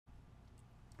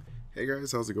Hey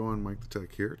guys, how's it going?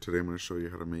 MikeTheTech here. Today I'm going to show you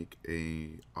how to make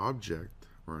an object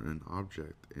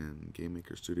in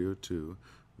GameMaker Studio 2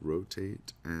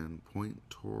 rotate and point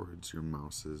towards your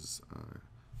mouse's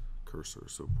cursor.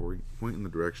 So point in the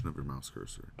direction of your mouse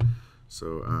cursor.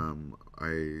 So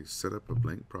I set up a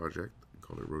blank project,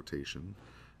 called it rotation,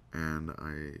 and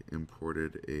I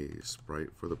imported a sprite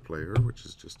for the player, which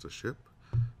is just a ship.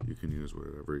 You can use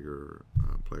whatever your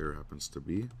player happens to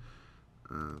be.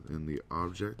 In the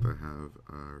object, I have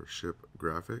our ship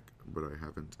graphic, but I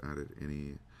haven't added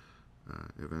any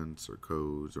events or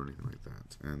codes or anything like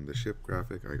that. And the ship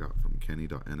graphic I got from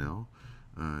Kenny.nl.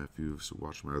 If you've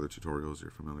watched my other tutorials,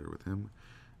 you're familiar with him.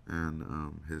 And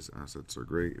his assets are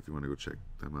great. If you want to go check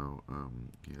them out,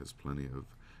 he has plenty of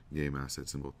game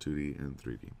assets in both 2D and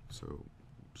 3D. So,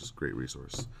 just a great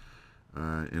resource.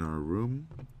 In our room,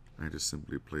 I just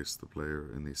simply place the player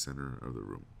in the center of the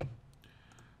room.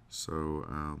 So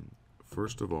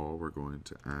first of all, we're going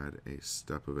to add a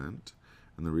step event.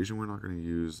 And the reason we're not going to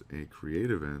use a create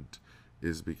event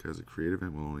is because a create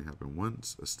event will only happen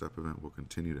once. A step event will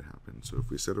continue to happen. So if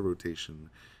we set a rotation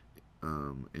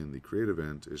in the create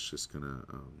event, it's just going to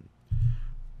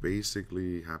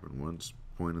basically happen once,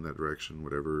 point in that direction,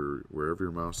 wherever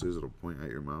your mouse is, it'll point at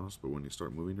your mouse. But when you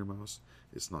start moving your mouse,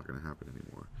 it's not going to happen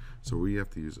anymore. So we have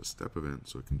to use a step event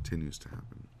so it continues to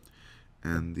happen.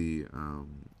 And the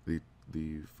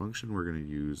function we're going to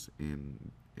use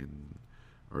in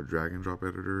our drag and drop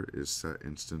editor is set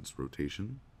instance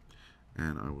rotation,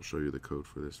 and I will show you the code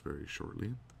for this very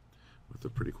shortly with a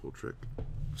pretty cool trick.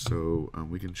 So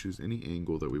we can choose any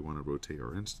angle that we want to rotate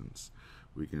our instance.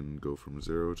 We can go from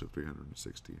 0 to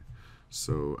 360.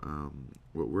 So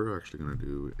what we're actually going to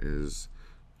do is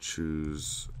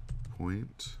choose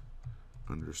point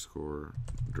underscore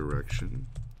direction.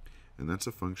 And that's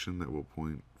a function that will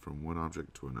point from one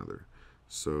object to another.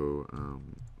 So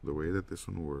the way that this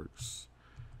one works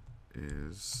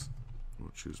is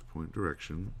we'll choose point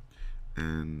direction,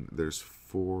 and there's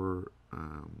four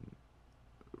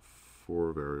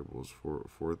variables,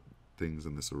 four things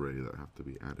in this array that have to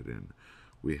be added in.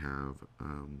 We have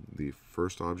the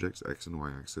first object's x and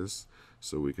y axis,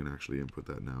 so we can actually input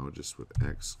that now just with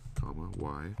x, comma,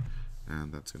 y,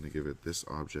 and that's going to give it this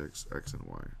object's x and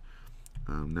y.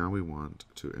 Now we want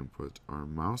to input our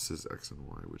mouse's x and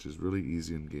y, which is really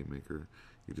easy in GameMaker.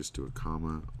 You just do a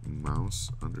comma mouse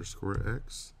underscore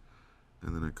x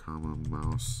and then a comma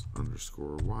mouse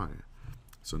underscore y.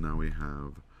 So now we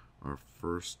have our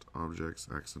first objects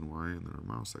x and y and then our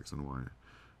mouse x and y.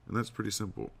 And that's pretty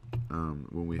simple.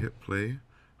 When we hit play,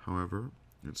 however,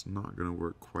 it's not going to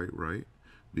work quite right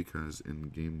because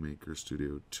in GameMaker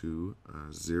Studio 2,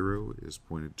 0 is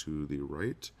pointed to the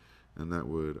right, and that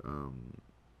would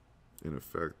in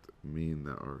effect mean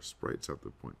that our sprites have to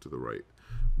point to the right,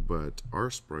 but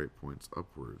our sprite points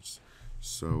upwards,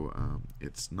 so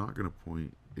it's not going to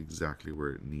point exactly where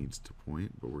it needs to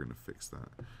point, but we're going to fix that.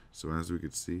 So as we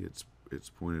can see, it's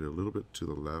pointed a little bit to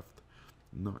the left,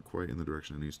 not quite in the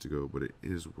direction it needs to go, but it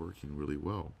is working really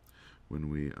well. When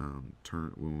we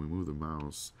move the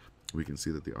mouse, we can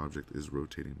see that the object is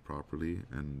rotating properly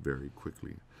and very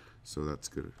quickly. So that's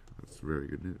good. That's very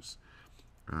good news.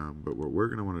 But what we're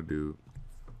going to want to do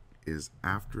is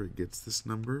after it gets this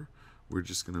number, we're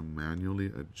just going to manually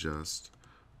adjust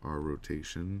our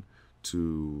rotation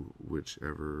to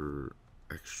whichever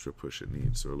extra push it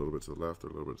needs. So a little bit to the left or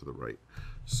a little bit to the right.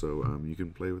 So you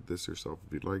can play with this yourself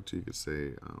if you'd like to. You could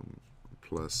say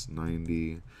plus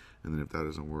 90, and then if that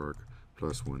doesn't work,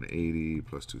 plus 180,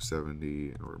 plus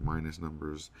 270, or minus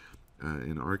numbers.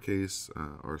 In our case,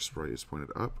 our sprite is pointed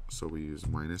up, so we use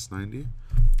minus 90,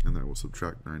 and that will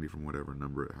subtract 90 from whatever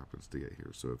number it happens to get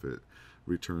here. So if it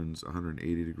returns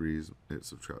 180 degrees, it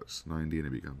subtracts 90, and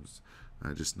it becomes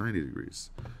just 90 degrees.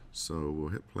 So we'll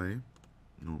hit play,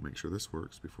 and we'll make sure this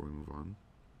works before we move on.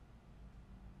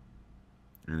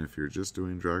 And if you're just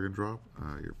doing drag and drop,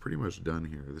 you're pretty much done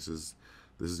here. This is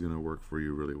going to work for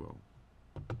you really well.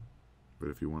 But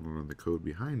if you want to learn the code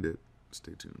behind it,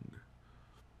 stay tuned.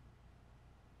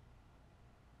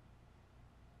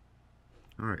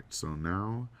 Alright, so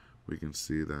now we can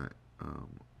see that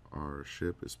our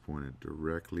ship is pointed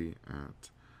directly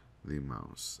at the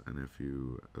mouse. And if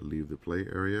you leave the play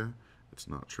area, it's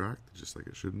not tracked, just like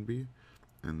it shouldn't be.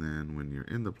 And then when you're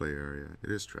in the play area,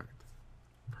 it is tracked.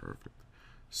 Perfect.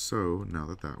 So now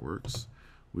that that works,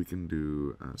 we can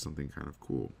do something kind of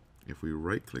cool. If we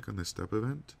right click on the step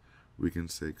event, we can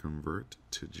say convert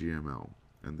to GML.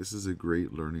 And this is a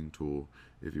great learning tool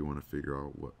if you want to figure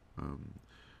out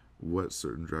what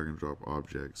certain drag and drop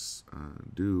objects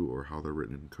do or how they're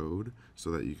written in code so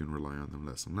that you can rely on them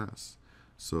less and less.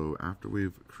 So after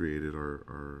we've created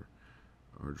our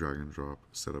our drag and drop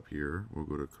setup here. We'll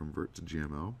go to convert to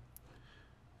GML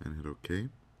and hit OK.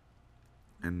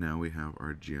 And now we have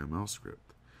our GML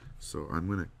script. So I'm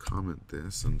going to comment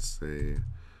this and say,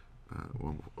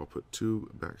 well, I'll put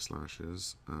 2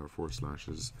 backslashes or forward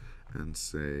slashes and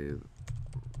say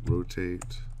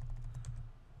rotate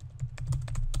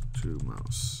to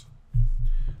mouse.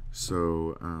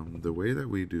 So the way that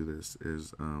we do this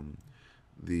is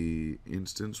the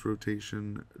instance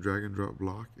rotation drag and drop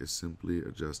block is simply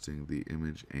adjusting the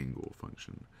image angle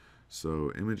function.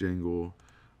 So image angle,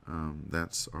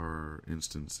 that's our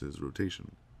instance's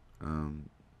rotation.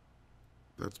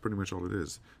 That's pretty much all it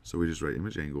is. So we just write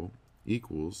image angle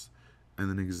equals, and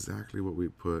then exactly what we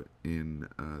put in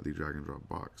the drag and drop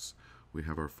box. We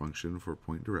have our function for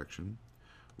point direction.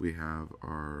 We have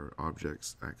our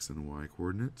object's x and y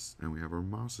coordinates, and we have our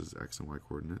mouse's x and y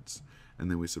coordinates, and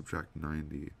then we subtract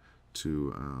 90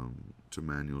 to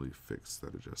manually fix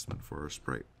that adjustment for our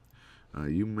sprite.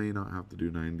 You may not have to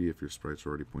do 90 if your sprite's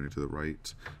already pointed to the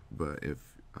right, but if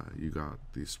you got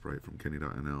the sprite from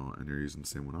Kenny.nl and you're using the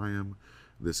same one I am,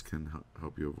 this can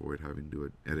help you avoid having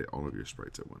to edit all of your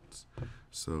sprites at once.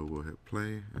 So we'll hit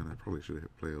play, and I probably should have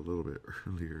hit play a little bit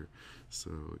earlier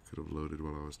so it could have loaded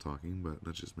while I was talking, but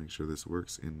let's just make sure this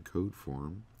works in code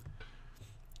form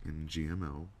in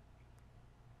GML.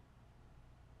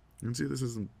 And see, this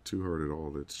isn't too hard at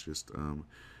all. It's just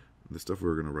the stuff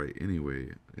we're going to write anyway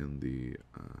in the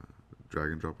drag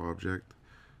and drop object,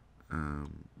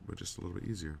 but just a little bit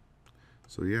easier.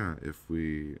 So yeah, if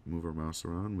we move our mouse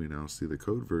around, we now see the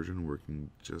code version working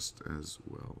just as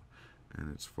well,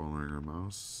 and it's following our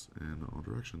mouse in all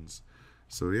directions.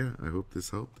 So yeah, I hope this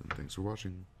helped, and thanks for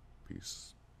watching.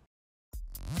 Peace.